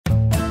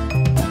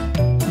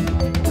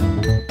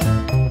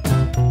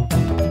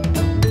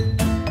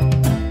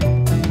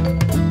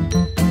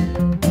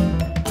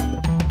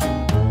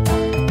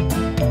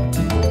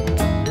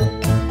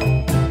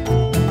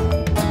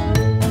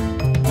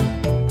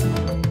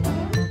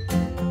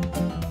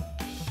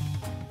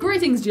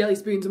Greetings,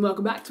 Jellyspoons, and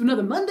welcome back to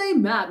another Monday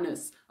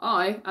Madness.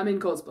 I am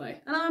in cosplay,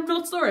 and I'm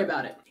not sorry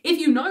about it. If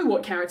you know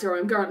what character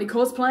I'm currently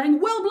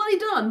cosplaying, well bloody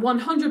done!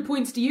 100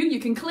 points to you.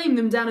 You can claim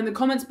them down in the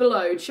comments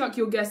below. Chuck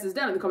your guesses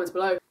down in the comments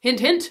below. Hint,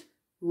 hint,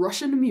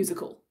 Russian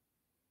musical.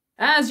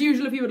 As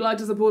usual, if you would like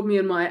to support me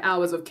in my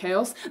hours of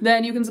chaos,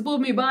 then you can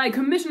support me by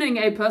commissioning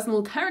a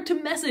personal character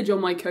message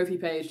on my Ko-fi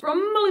page from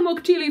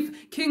Mollymock,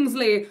 Tealeaf,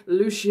 Kingsley,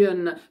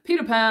 Lucian,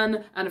 Peter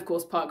Pan, and of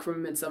course Puck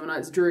from Midsummer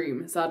Night's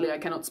Dream. Sadly, I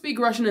cannot speak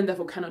Russian and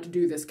therefore cannot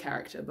do this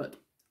character, but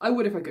I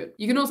would if I could.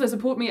 You can also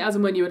support me as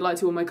and when you would like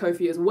to on my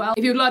Ko-fi as well.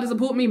 If you would like to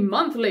support me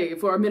monthly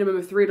for a minimum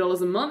of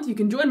 $3 a month, you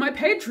can join my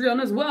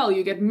Patreon as well.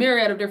 You get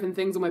myriad of different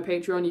things on my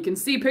Patreon. You can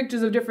see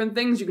pictures of different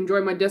things, you can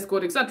join my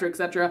Discord, etc,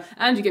 etc,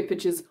 and you get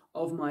pictures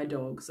of my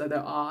dog. So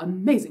there are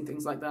amazing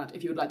things like that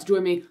if you would like to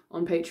join me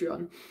on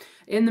Patreon.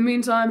 In the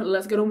meantime,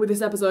 let's get on with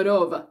this episode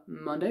of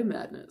Monday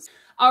Madness.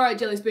 Alright,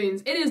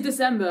 Jellyspoons, it is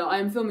December. I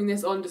am filming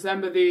this on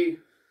December the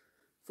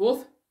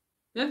 4th?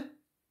 5th?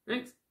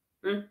 6th?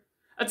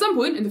 At some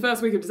point in the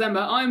first week of December,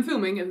 I am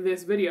filming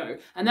this video,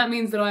 and that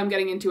means that I am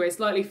getting into a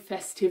slightly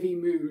festive-y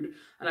mood.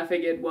 And I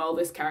figured, well,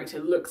 this character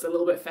looks a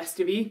little bit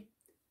festive-y.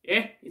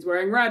 Yeah, he's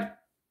wearing red.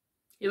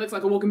 He looks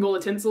like a walking ball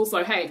of tinsel,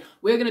 so hey,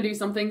 we're gonna do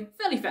something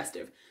fairly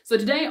festive. So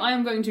today I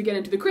am going to get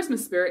into the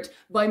Christmas spirit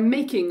by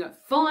making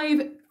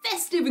 5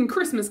 festive and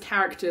Christmas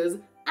characters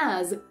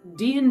as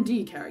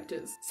D&D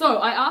characters. So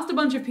I asked a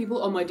bunch of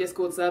people on my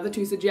Discord server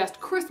to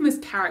suggest Christmas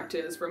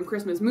characters from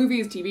Christmas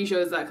movies, TV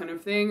shows, that kind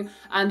of thing,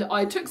 and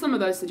I took some of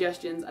those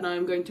suggestions and I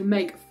am going to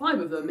make 5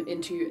 of them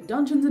into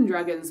Dungeons &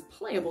 Dragons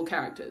playable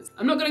characters.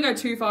 I'm not going to go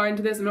too far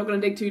into this, I'm not going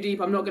to dig too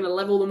deep, I'm not going to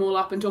level them all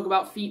up and talk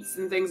about feats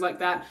and things like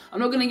that. I'm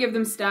not going to give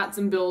them stats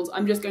and builds,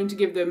 I'm just going to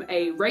give them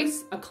a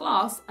race, a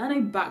class, and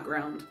a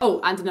background.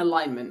 Oh, and an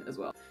alignment as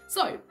well.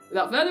 So,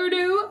 without further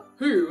ado,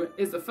 who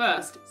is the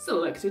first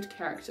selected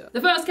character? The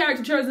first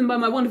character chosen by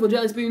my wonderful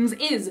Jellyspoons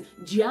is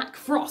Jack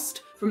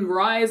Frost from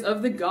Rise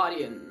of the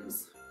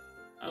Guardians.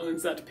 I'll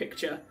insert a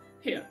picture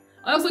here.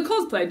 I also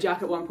cosplayed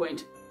Jack at one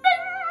point.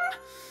 Bing!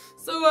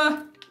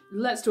 So,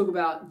 let's talk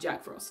about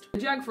Jack Frost.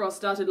 Jack Frost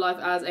started life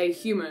as a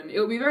human. It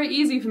would be very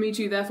easy for me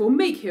to therefore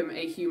make him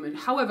a human.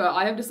 However,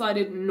 I have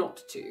decided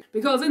not to.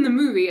 Because in the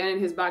movie and in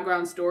his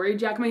background story,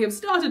 Jack may have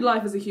started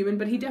life as a human,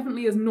 but he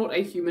definitely is not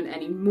a human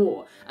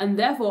anymore. And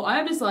therefore, I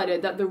have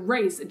decided that the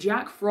race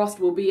Jack Frost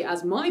will be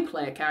as my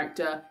player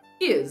character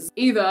is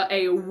either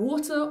a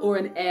water or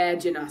an air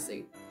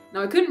genasi.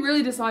 Now, I couldn't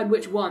really decide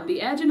which one.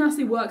 The air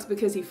genasi works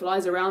because he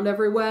flies around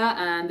everywhere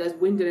and there's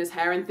wind in his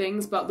hair and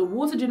things, but the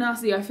water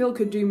genasi I feel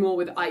could do more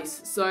with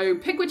ice. So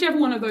pick whichever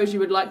one of those you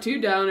would like to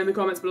down in the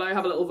comments below.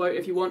 Have a little vote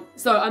if you want.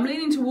 So I'm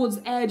leaning towards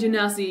air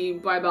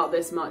genasi by about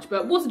this much,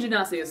 but water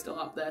genasi is still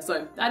up there,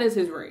 so that is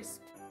his race.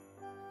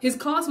 His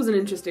class was an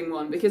interesting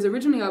one because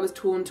originally I was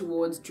torn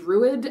towards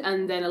druid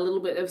and then a little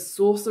bit of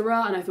sorcerer,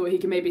 and I thought he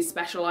could maybe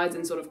specialize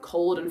in sort of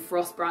cold and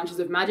frost branches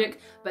of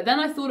magic, but then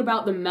I thought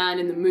about the man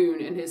in the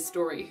moon in his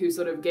story who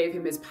sort of gave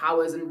him his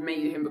powers and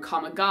made him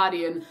become a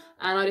guardian,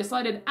 and I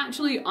decided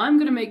actually I'm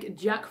gonna make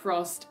Jack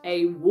Frost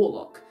a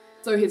warlock.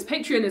 So his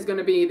patron is going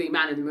to be the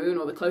man in the moon,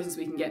 or the closest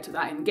we can get to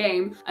that in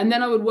game, and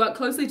then I would work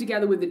closely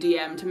together with the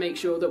DM to make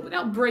sure that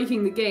without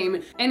breaking the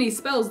game, any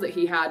spells that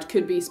he had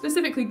could be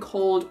specifically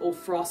cold or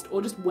frost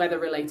or just weather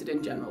related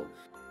in general.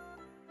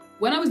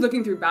 When I was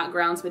looking through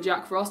backgrounds for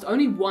Jack Frost,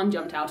 only one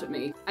jumped out at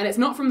me, and it's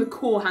not from the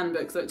core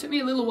handbook, so it took me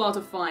a little while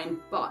to find,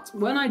 but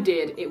when I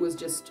did, it was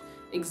just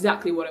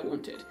exactly what I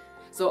wanted.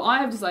 So I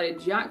have decided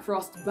Jack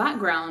Frost's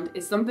background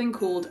is something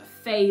called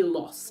Fey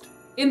Lost.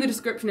 In the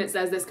description it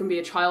says this can be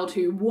a child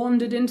who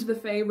wandered into the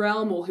Fey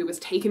realm, or who was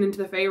taken into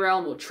the Fey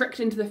realm, or tricked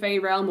into the Fey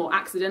realm, or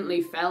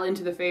accidentally fell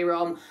into the Fey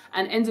realm,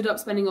 and ended up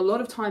spending a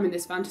lot of time in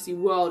this fantasy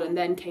world and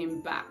then came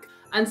back.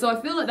 And so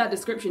I feel like that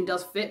description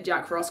does fit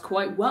Jack Frost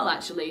quite well,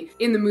 actually.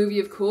 In the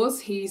movie, of course,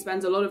 he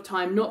spends a lot of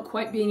time not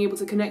quite being able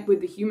to connect with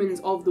the humans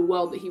of the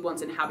world that he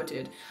once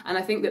inhabited, and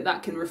I think that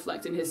that can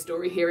reflect in his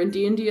story here in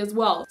D&D as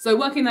well. So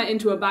working that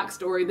into a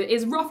backstory that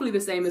is roughly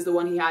the same as the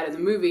one he had in the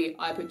movie,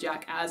 I put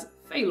Jack as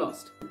Fey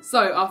Lost.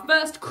 So our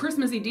first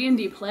Christmassy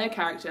D&D player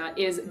character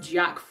is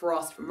Jack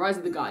Frost from Rise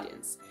of the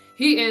Guardians.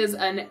 He is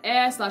an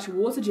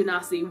air/water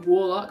genasi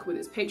warlock, with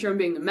his patron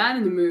being the man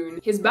in the moon.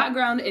 His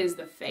background is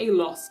the Fey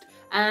Lost,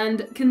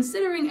 and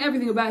considering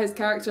everything about his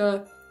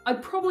character,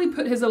 I'd probably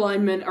put his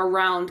alignment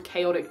around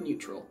chaotic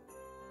neutral.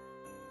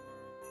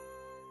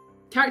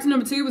 Character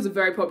number 2 was a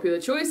very popular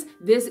choice.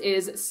 This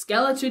is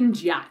Skeleton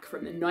Jack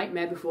from The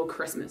Nightmare Before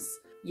Christmas.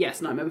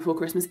 Yes, Nightmare Before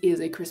Christmas is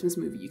a Christmas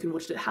movie. You can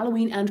watch it at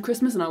Halloween and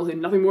Christmas, and I will say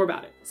nothing more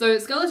about it. So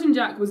Skeleton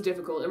Jack was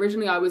difficult.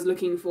 Originally I was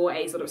looking for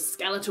a sort of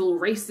skeletal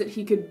race that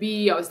he could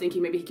be. I was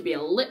thinking maybe he could be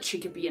a lich, he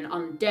could be an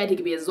undead, he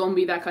could be a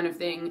zombie, that kind of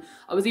thing.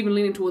 I was even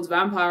leaning towards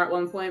vampire at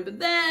one point, but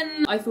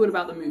then I thought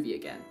about the movie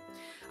again.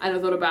 And I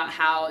thought about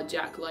how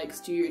Jack likes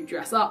to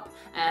dress up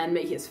and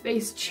make his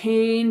face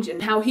change,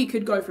 and how he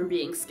could go from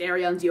being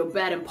scary under your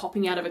bed and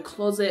popping out of a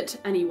closet,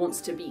 and he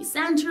wants to be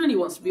Santa and he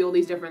wants to be all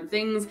these different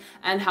things,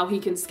 and how he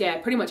can scare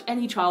pretty much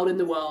any child in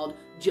the world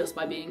just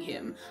by being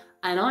him.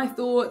 And I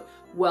thought,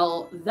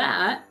 well,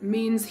 that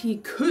means he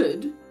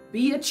could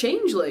be a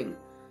changeling.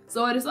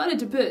 So I decided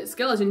to put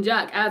Skeleton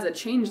Jack as a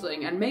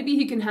changeling, and maybe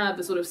he can have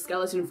the sort of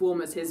skeleton form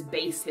as his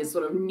base, his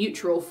sort of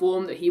neutral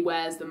form that he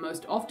wears the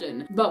most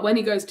often. But when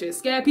he goes to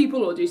scare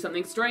people or do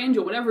something strange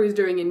or whatever he's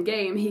doing in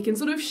game, he can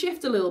sort of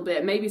shift a little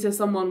bit, maybe to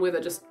someone with a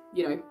just,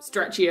 you know,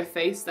 stretchier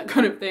face, that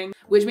kind of thing.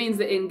 Which means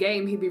that in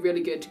game he'd be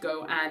really good to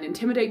go and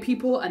intimidate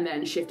people and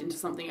then shift into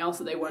something else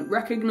that they won't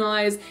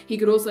recognize. He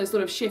could also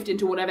sort of shift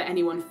into whatever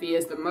anyone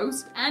fears the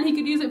most, and he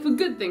could use it for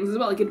good things as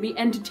well. He could be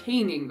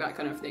entertaining, that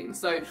kind of thing.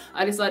 So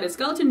I decided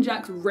Skeleton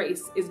Jack's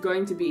race is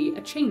going to be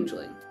a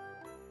changeling.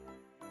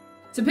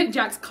 To pick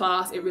Jack's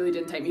class, it really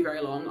didn't take me very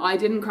long. I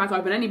didn't crack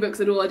open any books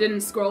at all, I didn't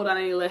scroll down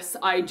any lists,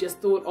 I just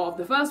thought of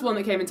the first one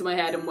that came into my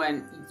head and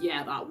went,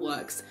 yeah, that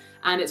works.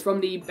 And it's from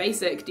the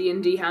basic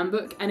D&D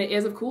handbook, and it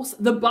is, of course,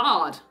 the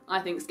Bard. I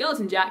think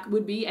Skeleton Jack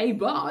would be a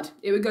bard.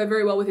 It would go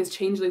very well with his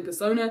changeling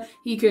persona.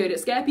 He could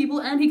scare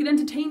people and he could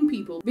entertain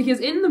people. Because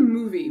in the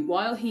movie,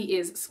 while he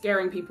is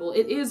scaring people,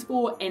 it is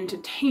for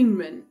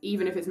entertainment,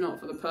 even if it's not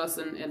for the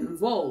person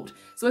involved.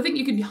 So I think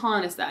you could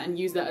harness that and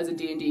use that as a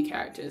D&D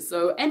character.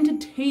 So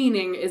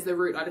entertaining is the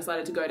route I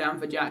decided to go down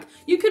for Jack.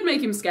 You could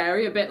make him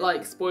scary, a bit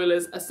like,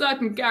 spoilers, a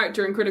certain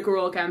character in Critical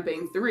Role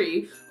Campaign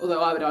 3,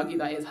 although I would argue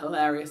that is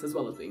hilarious as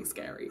well as being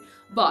scary.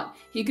 But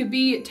he could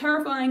be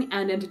terrifying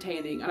and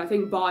entertaining, and I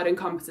think Bard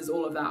encompasses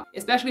all of that,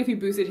 especially if you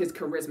boosted his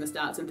charisma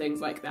stats and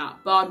things like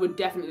that. Bard would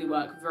definitely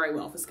work very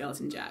well for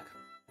Skeleton Jack.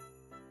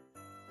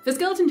 For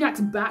Skeleton Jack's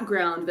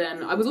background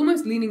then, I was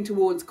almost leaning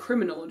towards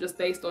criminal just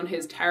based on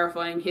his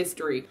terrifying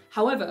history.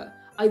 However,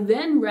 I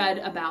then read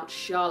about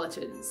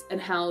charlatans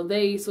and how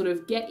they sort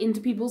of get into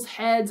people's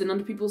heads and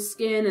under people's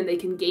skin, and they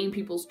can gain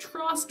people's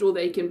trust or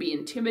they can be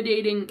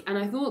intimidating, and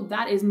I thought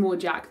that is more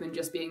Jack than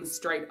just being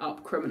straight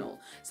up criminal.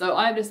 So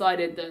I've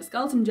decided that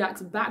Skeleton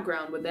Jack's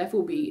background would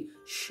therefore be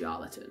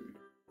charlatan.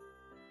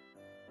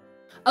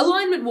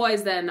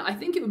 Alignment-wise then, I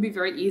think it would be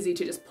very easy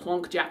to just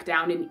plonk Jack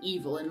down in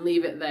evil and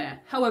leave it there.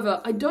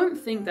 However, I don't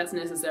think that's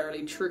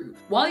necessarily true.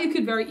 While you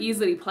could very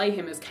easily play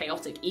him as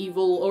chaotic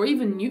evil or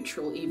even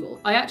neutral evil,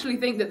 I actually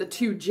think that the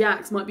two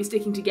Jacks might be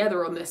sticking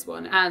together on this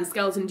one, and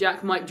Skeleton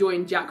Jack might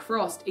join Jack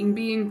Frost in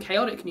being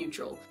chaotic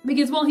neutral.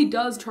 Because while he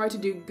does try to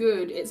do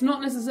good, it's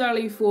not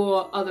necessarily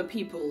for other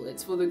people,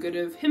 it's for the good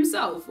of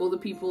himself or the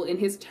people in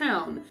his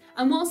town.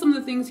 And while some of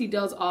the things he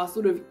does are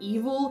sort of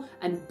evil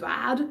and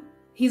bad,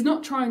 he's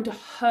not trying to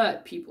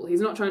hurt people,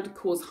 he's not trying to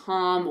cause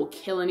harm or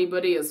kill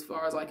anybody as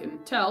far as I can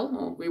tell,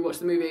 or rewatch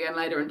the movie again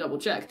later and double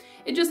check.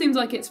 It just seems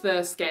like it's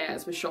for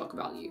scares, for shock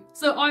value.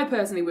 So I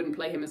personally wouldn't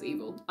play him as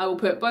evil. I will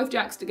put both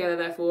Jacks together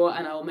therefore,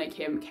 and I will make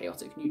him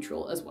chaotic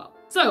neutral as well.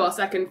 So our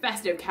second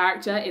festive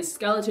character is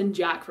Skeleton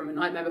Jack from A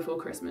Nightmare Before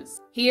Christmas.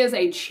 He is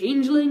a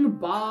changeling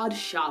bard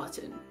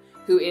charlatan,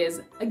 who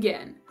is,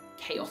 again,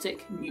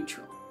 chaotic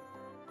neutral.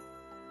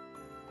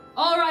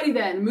 Alrighty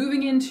then,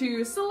 moving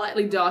into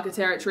slightly darker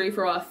territory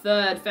for our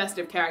third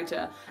festive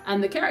character,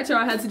 and the character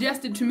I had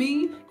suggested to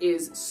me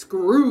is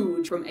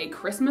Scrooge from A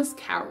Christmas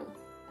Carol.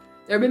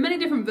 There have been many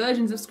different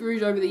versions of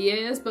Scrooge over the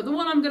years, but the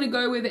one I'm going to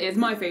go with is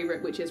my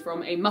favourite, which is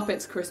from A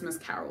Muppet's Christmas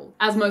Carol.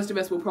 As most of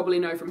us will probably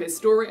know from his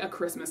story, A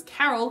Christmas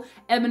Carol,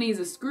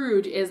 Ebenezer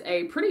Scrooge is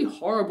a pretty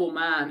horrible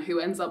man who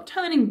ends up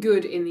turning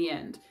good in the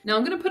end. Now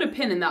I'm going to put a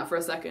pin in that for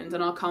a second,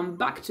 and I'll come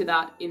back to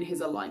that in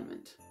his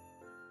alignment.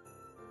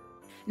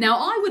 Now,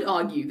 I would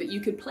argue that you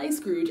could play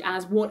Scrooge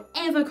as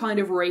whatever kind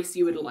of race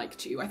you would like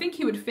to. I think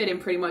he would fit in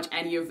pretty much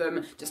any of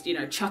them, just, you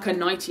know, chuck a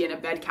nightie and a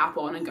bed cap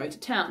on and go to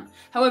town.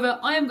 However,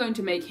 I am going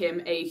to make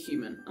him a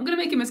human. I'm going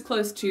to make him as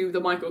close to the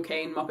Michael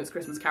Caine Muppet's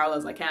Christmas Carol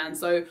as I can,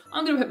 so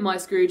I'm going to put my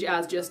Scrooge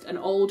as just an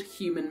old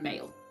human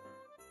male.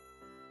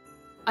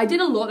 I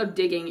did a lot of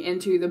digging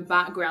into the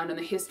background and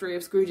the history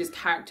of Scrooge's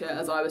character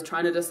as I was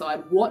trying to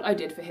decide what I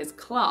did for his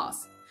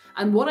class.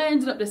 And what I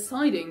ended up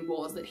deciding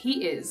was that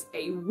he is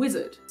a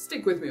wizard.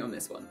 Stick with me on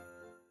this one.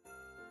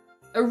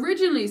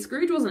 Originally,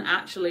 Scrooge wasn't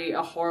actually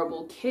a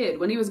horrible kid.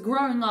 When he was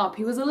growing up,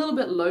 he was a little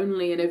bit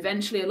lonely, and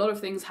eventually a lot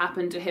of things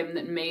happened to him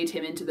that made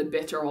him into the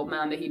bitter old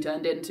man that he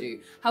turned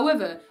into.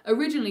 However,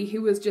 originally he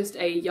was just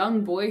a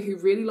young boy who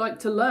really liked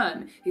to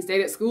learn. He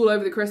stayed at school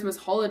over the Christmas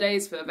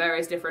holidays for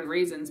various different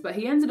reasons, but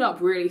he ended up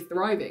really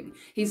thriving.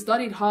 He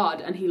studied hard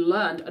and he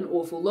learned an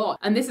awful lot,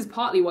 and this is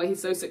partly why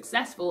he's so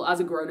successful as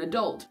a grown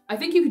adult. I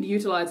think you could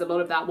utilize a lot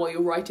of that while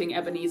you're writing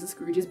Ebenezer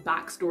Scrooge's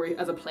backstory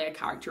as a player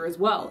character as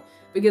well,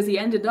 because he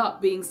ended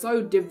up being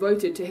so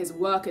devoted to his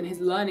work and his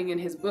learning in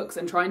his books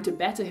and trying to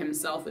better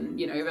himself and,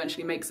 you know,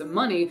 eventually make some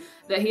money,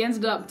 that he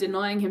ended up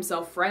denying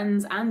himself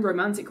friends and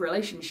romantic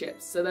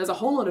relationships. So there's a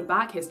whole lot of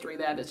back history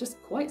there that's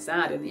just quite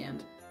sad in the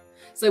end.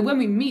 So when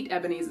we meet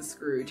Ebenezer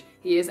Scrooge,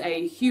 he is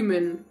a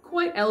human,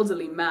 quite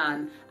elderly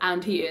man,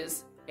 and he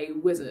is a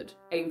wizard,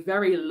 a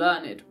very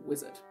learned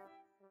wizard.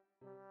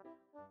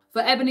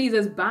 For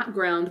Ebenezer's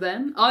background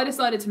then, I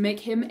decided to make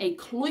him a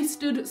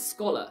cloistered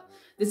scholar.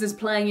 This is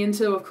playing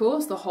into, of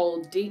course, the whole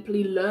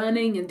deeply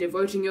learning and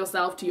devoting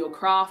yourself to your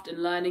craft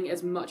and learning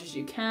as much as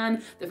you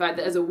can. The fact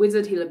that as a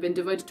wizard he'll have been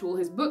devoted to all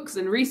his books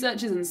and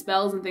researches and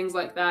spells and things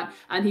like that,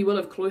 and he will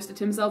have cloistered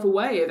himself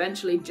away,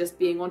 eventually just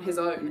being on his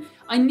own.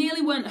 I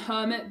nearly went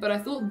hermit, but I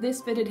thought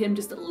this fitted him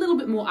just a little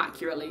bit more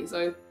accurately,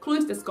 so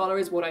cloister scholar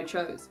is what I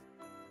chose.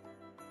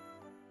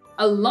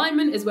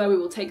 Alignment is where we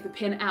will take the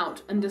pin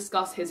out and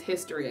discuss his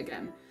history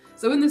again.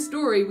 So in the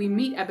story, we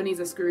meet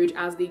Ebenezer Scrooge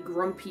as the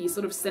grumpy,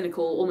 sort of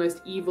cynical,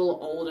 almost evil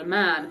older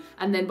man,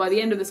 and then by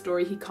the end of the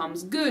story he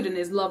comes good and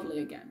is lovely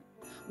again.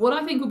 What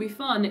I think will be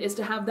fun is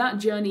to have that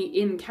journey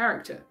in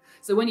character.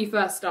 So when you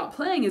first start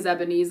playing as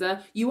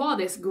Ebenezer, you are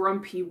this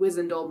grumpy,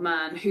 wizened old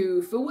man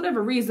who, for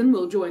whatever reason,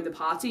 will join the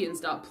party and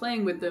start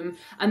playing with them,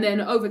 and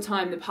then over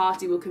time the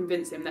party will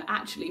convince him that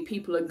actually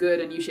people are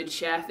good and you should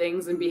share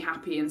things and be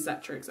happy,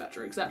 etc,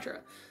 etc, etc.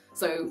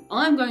 So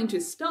I'm going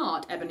to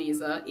start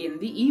Ebenezer in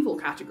the evil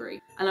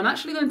category, and I'm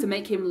actually going to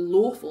make him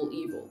lawful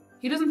evil.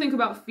 He doesn't think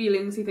about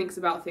feelings, he thinks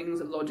about things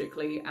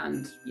logically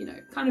and, you know,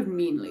 kind of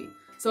meanly.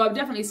 So I'd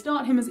definitely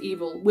start him as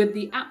evil with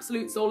the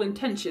absolute sole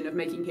intention of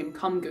making him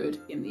come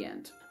good in the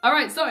end.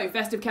 Alright, so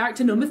festive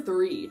character number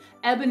 3,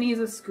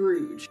 Ebenezer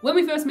Scrooge. When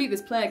we first meet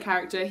this player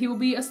character, he will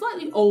be a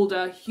slightly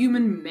older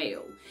human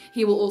male.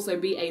 He will also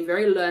be a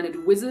very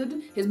learned wizard,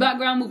 his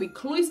background will be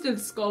cloistered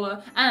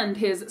scholar, and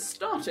his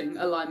starting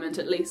alignment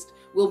at least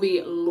will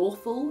be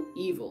lawful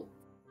evil.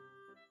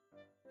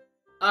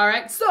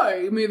 Alright,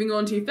 so moving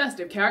on to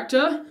festive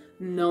character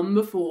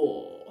number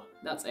 4.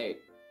 That's 8.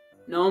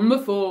 Number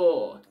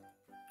 4.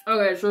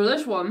 Okay, so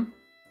this one,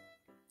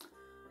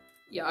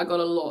 yeah, I got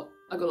a lot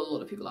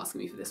of people asking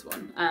me for this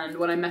one, and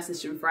when I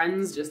messaged some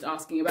friends just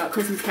asking about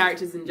Christmas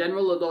characters in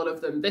general, a lot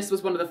of them, this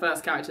was one of the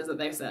first characters that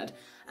they said,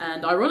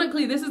 and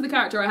ironically this is the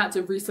character I had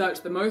to research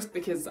the most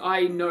because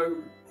I know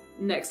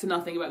next to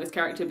nothing about this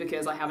character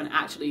because I haven't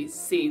actually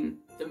seen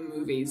the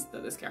movies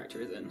that this character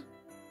is in.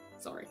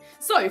 Sorry.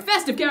 So,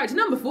 festive character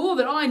number 4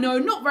 that I know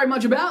not very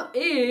much about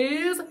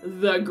is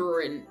the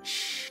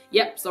Grinch.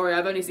 Yep, sorry,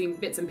 I've only seen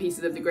bits and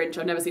pieces of the Grinch,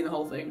 I've never seen the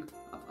whole thing.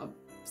 I've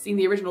seen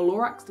the original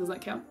Lorax, does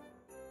that count?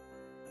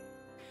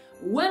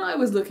 When I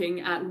was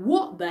looking at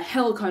what the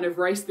hell kind of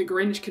race the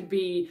Grinch could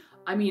be,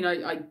 I mean,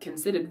 I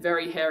considered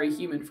very hairy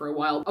human for a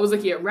while. I was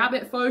looking at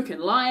rabbit folk and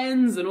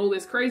lions and all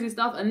this crazy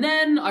stuff, and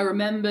then I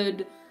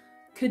remembered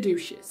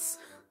caduceus.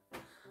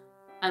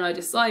 And I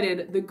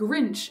decided the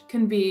Grinch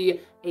can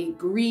be a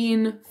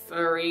green,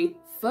 furry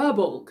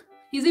furbolg.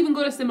 He's even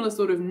got a similar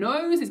sort of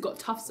nose, he's got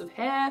tufts of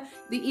hair,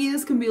 the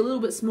ears can be a little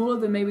bit smaller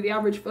than maybe the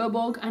average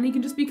furbolg, and he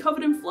can just be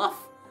covered in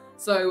fluff.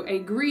 So a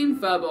green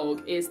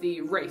furbolg is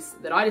the race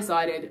that I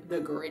decided the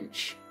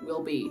Grinch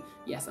will be.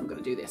 Yes, I'm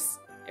gonna do this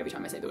every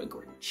time I say the word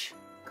Grinch.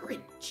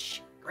 Grinch,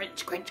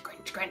 Grinch, Grinch,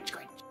 Grinch, Grinch,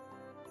 Grinch.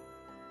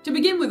 To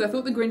begin with, I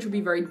thought the Grinch would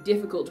be very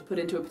difficult to put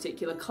into a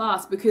particular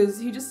class because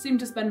he just seemed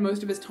to spend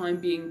most of his time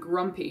being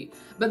grumpy.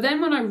 But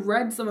then when I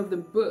read some of the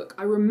book,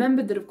 I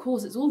remembered that of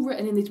course it's all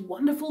written in these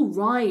wonderful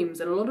rhymes,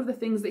 and a lot of the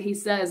things that he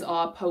says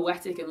are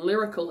poetic and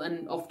lyrical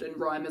and often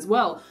rhyme as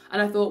well.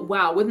 And I thought,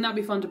 wow, wouldn't that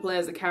be fun to play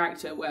as a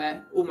character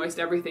where almost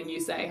everything you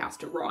say has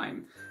to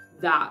rhyme?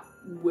 That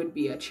would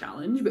be a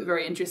challenge, but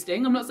very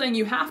interesting. I'm not saying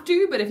you have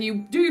to, but if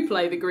you do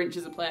play the Grinch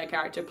as a player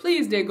character,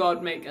 please, dear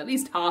God, make at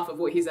least half of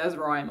what he says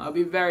rhyme. I'll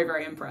be very,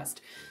 very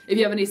impressed. If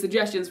you have any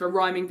suggestions for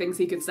rhyming things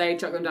he could say,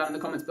 chuck them down in the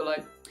comments below.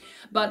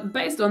 But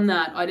based on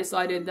that, I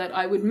decided that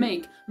I would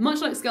make, much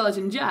like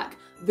Skeleton Jack,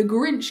 the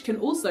Grinch can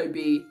also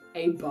be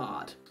a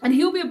bard. And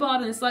he'll be a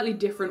bard in a slightly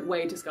different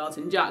way to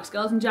Skeleton Jack.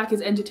 Skeleton Jack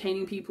is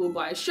entertaining people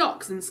by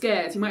shocks and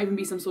scares. He might even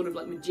be some sort of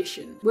like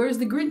magician. Whereas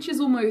the Grinch is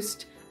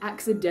almost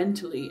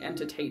accidentally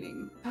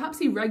entertaining. Perhaps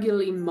he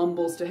regularly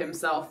mumbles to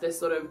himself this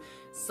sort of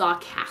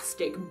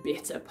sarcastic,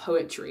 bitter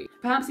poetry.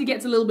 Perhaps he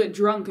gets a little bit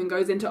drunk and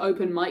goes into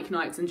open mic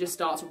nights and just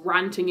starts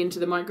ranting into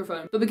the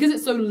microphone. But because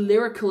it's so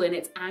lyrical in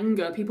its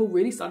anger, people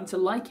really started to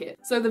like it.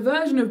 So the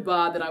version of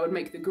bard that I would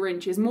make the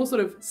Grinch is more sort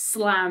of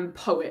slam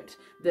poet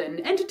than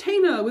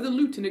entertainer with a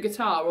lute and a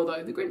guitar,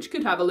 although the Grinch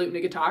could have a lute and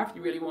a guitar if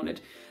you really wanted.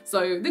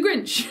 So the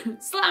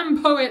Grinch,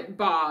 slam poet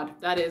bard,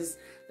 that is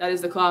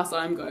the class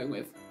I'm going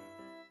with.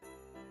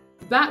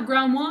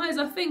 Background-wise,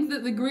 I think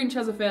that the Grinch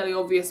has a fairly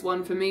obvious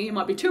one for me. It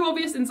might be too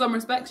obvious in some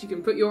respects, you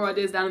can put your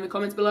ideas down in the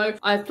comments below.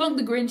 I've plunked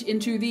the Grinch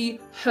into the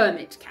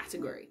hermit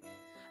category,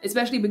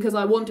 especially because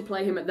I want to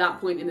play him at that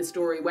point in the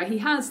story where he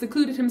has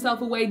secluded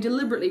himself away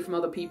deliberately from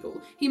other people.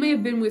 He may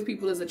have been with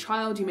people as a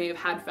child, he may have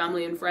had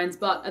family and friends,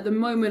 but at the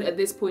moment, at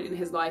this point in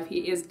his life,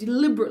 he is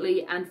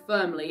deliberately and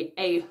firmly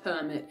a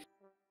hermit.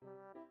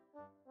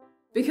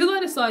 Because I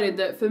decided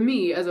that for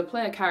me, as a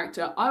player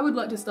character, I would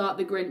like to start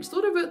the Grinch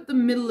sort of at the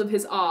middle of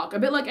his arc, a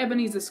bit like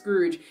Ebenezer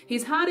Scrooge.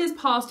 He's had his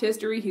past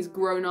history, he's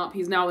grown up,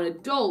 he's now an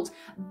adult,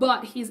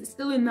 but he's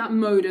still in that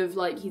mode of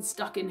like, he's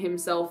stuck in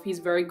himself, he's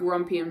very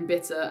grumpy and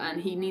bitter, and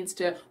he needs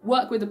to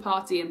work with the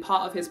party, and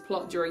part of his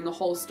plot during the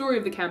whole story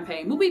of the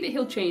campaign will be that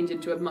he'll change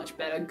into a much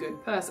better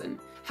good person.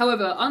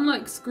 However,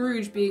 unlike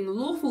Scrooge being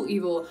lawful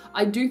evil,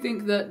 I do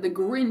think that the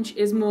Grinch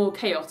is more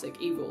chaotic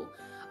evil.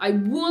 I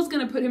was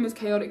going to put him as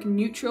chaotic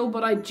neutral,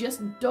 but I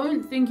just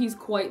don't think he's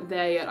quite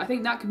there yet. I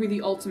think that could be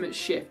the ultimate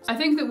shift. I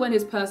think that when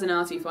his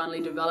personality finally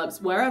develops,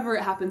 wherever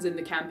it happens in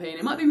the campaign,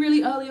 it might be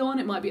really early on,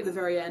 it might be at the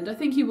very end, I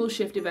think he will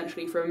shift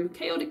eventually from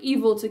chaotic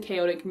evil to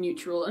chaotic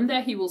neutral, and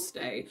there he will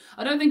stay.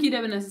 I don't think he'd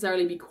ever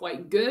necessarily be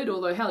quite good,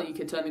 although hell, you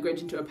could turn the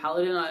Grinch into a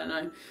paladin, I don't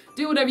know.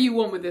 Do whatever you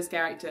want with this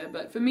character,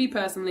 but for me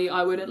personally,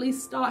 I would at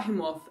least start him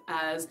off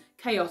as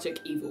chaotic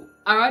evil.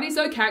 Alrighty,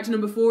 so character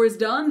number 4 is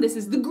done. This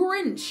is the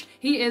Grinch.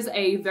 He is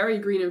a very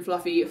green and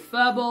fluffy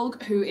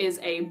furbolg who is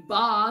a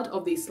bard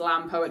of the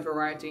slam poet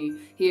variety.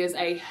 He is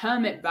a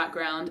hermit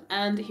background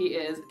and he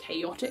is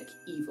chaotic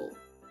evil.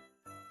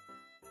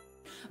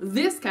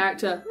 This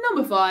character,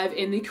 number 5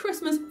 in the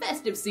Christmas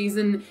festive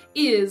season,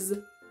 is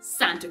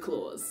Santa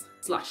Claus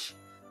slash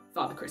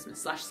Father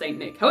Christmas slash Saint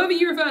Nick. However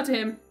you refer to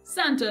him,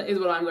 Santa is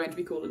what I'm going to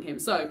be calling him.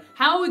 So,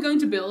 how are we going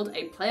to build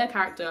a player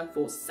character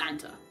for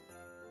Santa?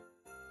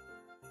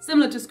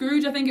 Similar to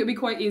Scrooge, I think it would be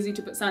quite easy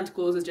to put Santa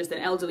Claus as just an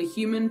elderly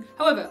human.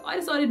 However, I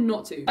decided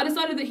not to. I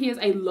decided that he is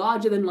a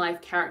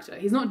larger-than-life character.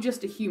 He's not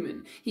just a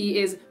human. He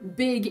is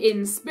big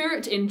in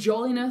spirit, in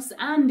jolliness,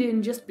 and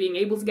in just being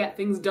able to get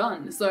things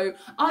done. So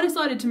I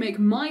decided to make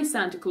my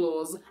Santa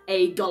Claus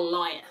a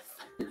Goliath.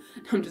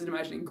 I'm just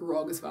imagining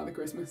Grog as Father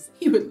Christmas.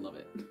 He would love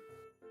it.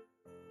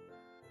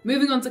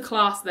 Moving on to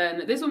class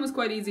then, this one was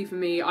quite easy for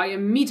me. I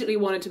immediately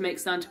wanted to make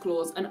Santa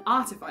Claus an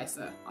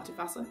artificer.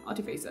 Artificer.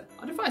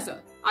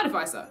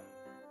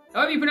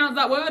 However you pronounce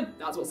that word,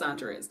 that's what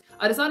Santa is.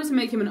 I decided to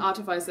make him an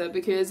artificer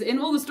because in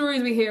all the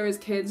stories we hear as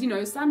kids, you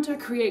know, Santa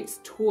creates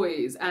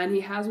toys and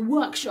he has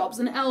workshops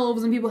and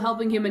elves and people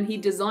helping him and he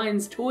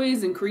designs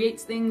toys and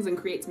creates things and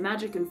creates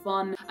magic and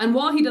fun. And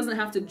while he doesn't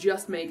have to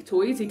just make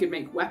toys, he could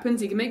make weapons,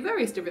 he can make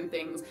various different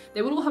things.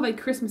 They would all have a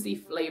Christmassy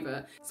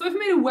flavour. So if I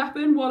made a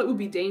weapon, while it would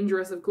be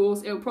dangerous of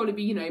course, it would probably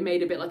be, you know,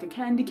 made a bit like a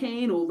candy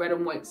cane or red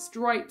and white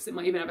stripes. It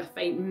might even have a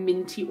faint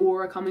minty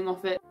aura coming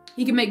off it.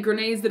 He can make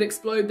grenades that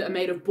explode that are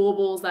made of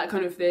baubles, that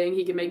kind of thing.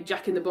 He can make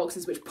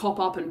jack-in-the-boxes which pop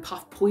up and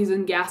puff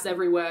poison gas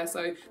everywhere.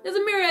 So there's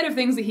a myriad of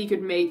things that he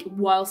could make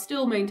while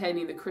still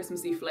maintaining the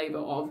Christmassy flavour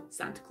of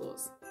Santa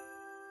Claus.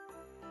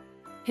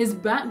 His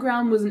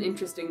background was an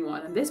interesting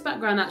one, and this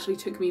background actually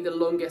took me the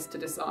longest to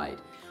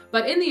decide.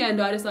 But in the end,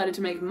 I decided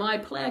to make my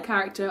player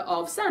character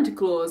of Santa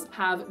Claus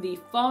have the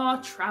far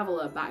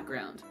traveller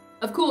background.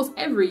 Of course,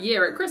 every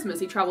year at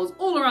Christmas he travels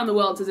all around the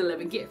world to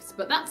deliver gifts,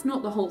 but that's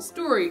not the whole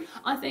story.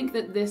 I think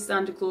that this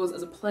Santa Claus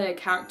as a player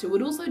character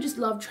would also just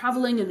love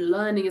traveling and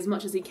learning as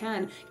much as he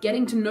can,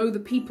 getting to know the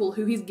people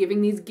who he's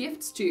giving these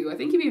gifts to. I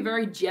think he'd be a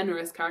very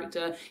generous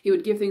character. He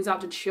would give things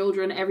out to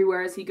children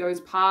everywhere as he goes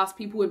past.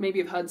 People would maybe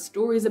have heard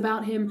stories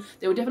about him.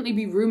 There would definitely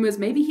be rumours.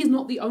 Maybe he's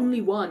not the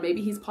only one.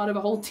 Maybe he's part of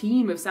a whole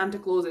team of Santa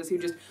Clauses who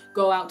just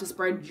go out to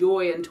spread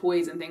joy and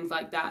toys and things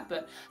like that.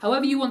 But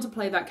however you want to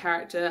play that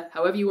character,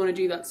 however you want to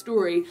do that story,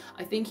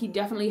 I think he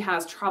definitely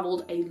has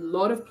travelled a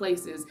lot of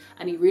places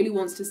and he really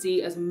wants to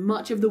see as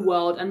much of the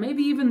world and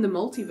maybe even the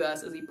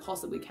multiverse as he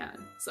possibly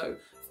can. So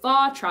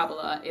far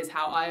traveller is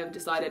how I have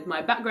decided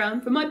my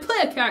background for my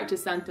player character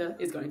Santa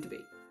is going to be.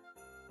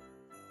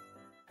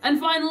 And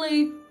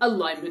finally,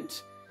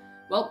 alignment.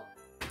 Well,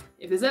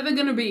 if there's ever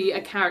going to be a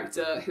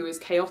character who is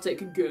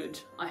chaotic good,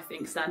 I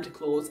think Santa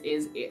Claus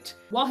is it.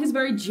 While he's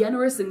very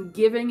generous and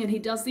giving and he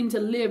does seem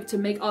to live to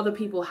make other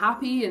people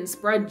happy and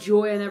spread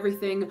joy and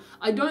everything,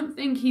 I don't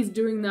think he's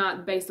doing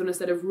that based on a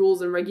set of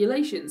rules and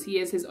regulations. He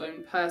is his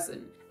own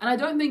person. And I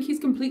don't think he's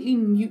completely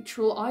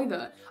neutral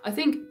either. I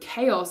think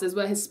chaos is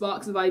where his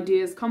sparks of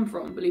ideas come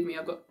from. Believe me,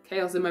 I've got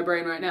chaos in my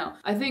brain right now.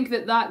 I think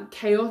that that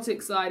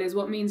chaotic side is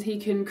what means he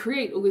can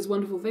create all these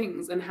wonderful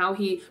things and how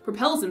he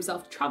propels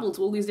himself to travel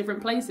to all these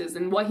different places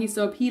and why he's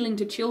so appealing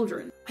to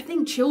children. I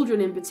think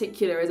children in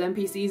particular as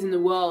NPCs in the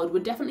world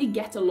would definitely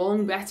get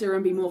along better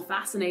and be more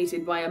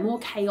fascinated by a more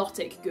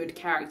chaotic good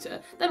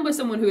character than by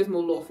someone who is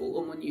more lawful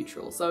or more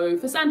neutral. So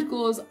for Santa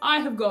Claus, I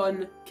have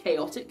gone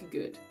chaotic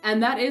good.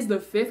 And that is the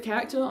 5th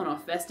character on our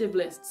festive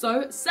list.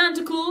 So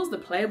Santa Claus, the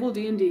playable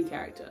D&D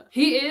character.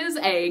 He is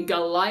a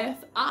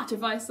Goliath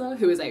artificer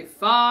who is a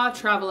far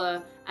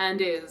traveller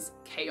and is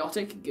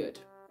chaotic good.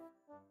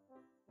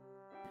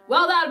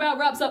 Well, that about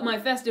wraps up my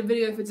festive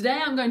video for today.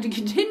 I'm going to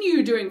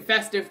continue doing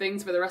festive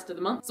things for the rest of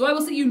the month. So I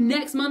will see you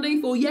next Monday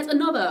for yet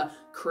another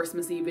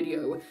Christmassy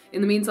video.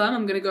 In the meantime,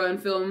 I'm going to go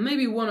and film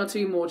maybe 1 or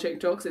 2 more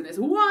TikToks in this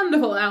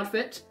wonderful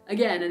outfit.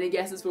 Again, any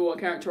guesses for what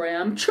character I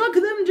am, chuck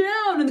them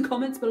down in the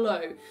comments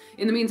below.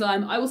 In the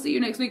meantime, I will see you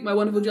next week, my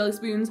wonderful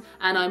Jellyspoons,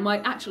 and I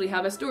might actually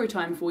have a story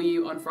time for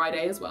you on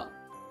Friday as well.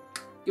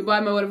 Goodbye,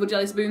 my wonderful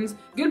Jellyspoons.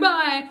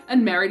 Goodbye,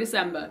 and Merry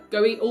December.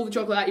 Go eat all the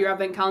chocolate out your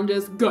advent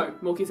calendars. Go.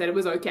 Morky said it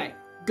was okay.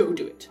 Go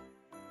do it.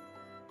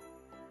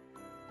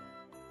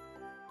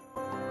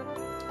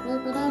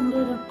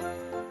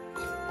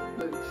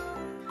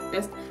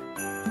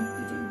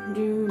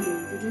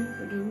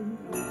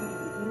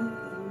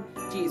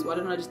 Jeez, why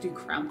didn't I just do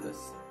Krampus?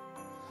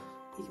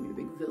 He can be the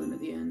big villain at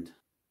the end.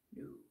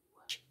 No.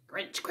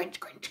 Grinch, Grinch,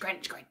 Grinch,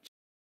 Grinch, Grinch.